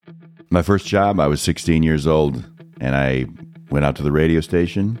My first job, I was 16 years old, and I went out to the radio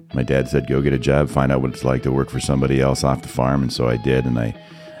station. My dad said, go get a job, find out what it's like to work for somebody else off the farm, and so I did, and I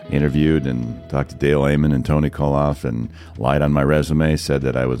interviewed and talked to Dale Amon and Tony Koloff and lied on my resume, said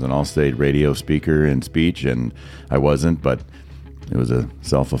that I was an all-state radio speaker in speech, and I wasn't, but it was a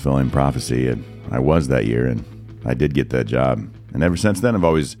self-fulfilling prophecy, and I was that year, and I did get that job. And ever since then, I've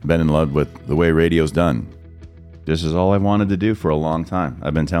always been in love with the way radio's done. This is all I've wanted to do for a long time.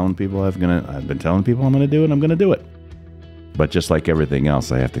 I've been telling people I'm going to do it, I'm going to do it. But just like everything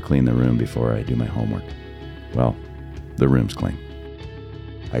else, I have to clean the room before I do my homework. Well, the room's clean.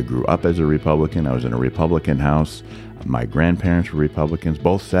 I grew up as a Republican. I was in a Republican house. My grandparents were Republicans,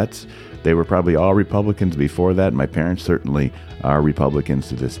 both sets. They were probably all Republicans before that. My parents certainly are Republicans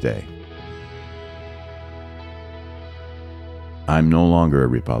to this day. I'm no longer a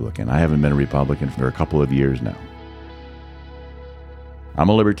Republican. I haven't been a Republican for a couple of years now. I'm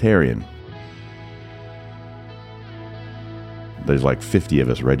a libertarian. There's like 50 of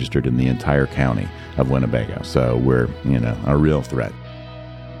us registered in the entire county of Winnebago, so we're, a real threat.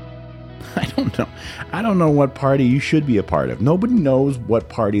 I don't know what party you should be a part of. Nobody knows what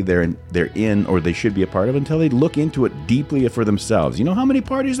party they're in or they should be a part of until they look into it deeply for themselves. You know how many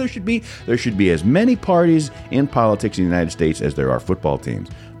parties there should be? There should be as many parties in politics in the United States as there are football teams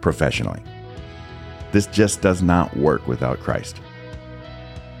professionally. This just does not work without Christ.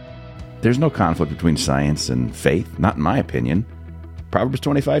 There's no conflict between science and faith, not in my opinion. Proverbs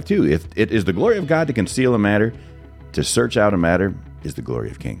 25:2. If it is the glory of God to conceal a matter, to search out a matter is the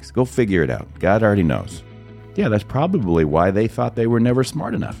glory of kings. Go figure it out. God already knows. Yeah, that's probably why they thought they were never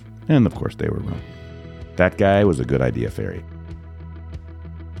smart enough. And of course they were wrong. That guy was a good idea fairy.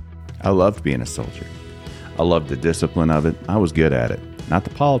 I loved being a soldier. I loved the discipline of it. I was good at it. Not the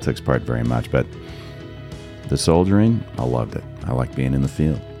politics part very much, but the soldiering, I loved it. I liked being in the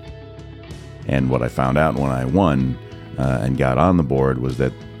field. And what I found out when I won and got on the board was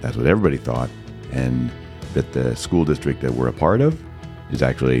that that's what everybody thought, and that the school district that we're a part of is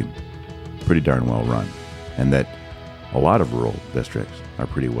actually pretty darn well run, and that a lot of rural districts are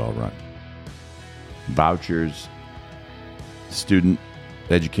pretty well run. Vouchers, student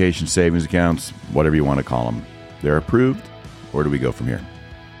education savings accounts, whatever you want to call them, they're approved. Where do we go from here?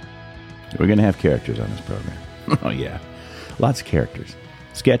 We're going to have characters on this program. Oh, yeah. Lots of characters.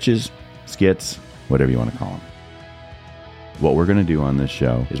 Sketches, skits, whatever you want to call them. What we're going to do on this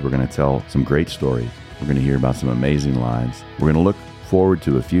show is we're going to tell some great stories. We're going to hear about some amazing lives. We're going to look forward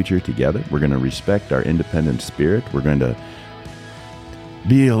to a future together. We're going to respect our independent spirit. We're going to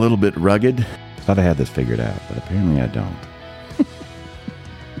be a little bit rugged. I thought I had this figured out, but apparently I don't.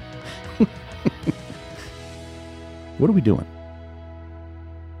 What are we doing?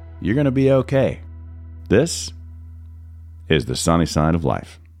 You're going to be okay. This is the sunny side of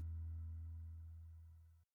life.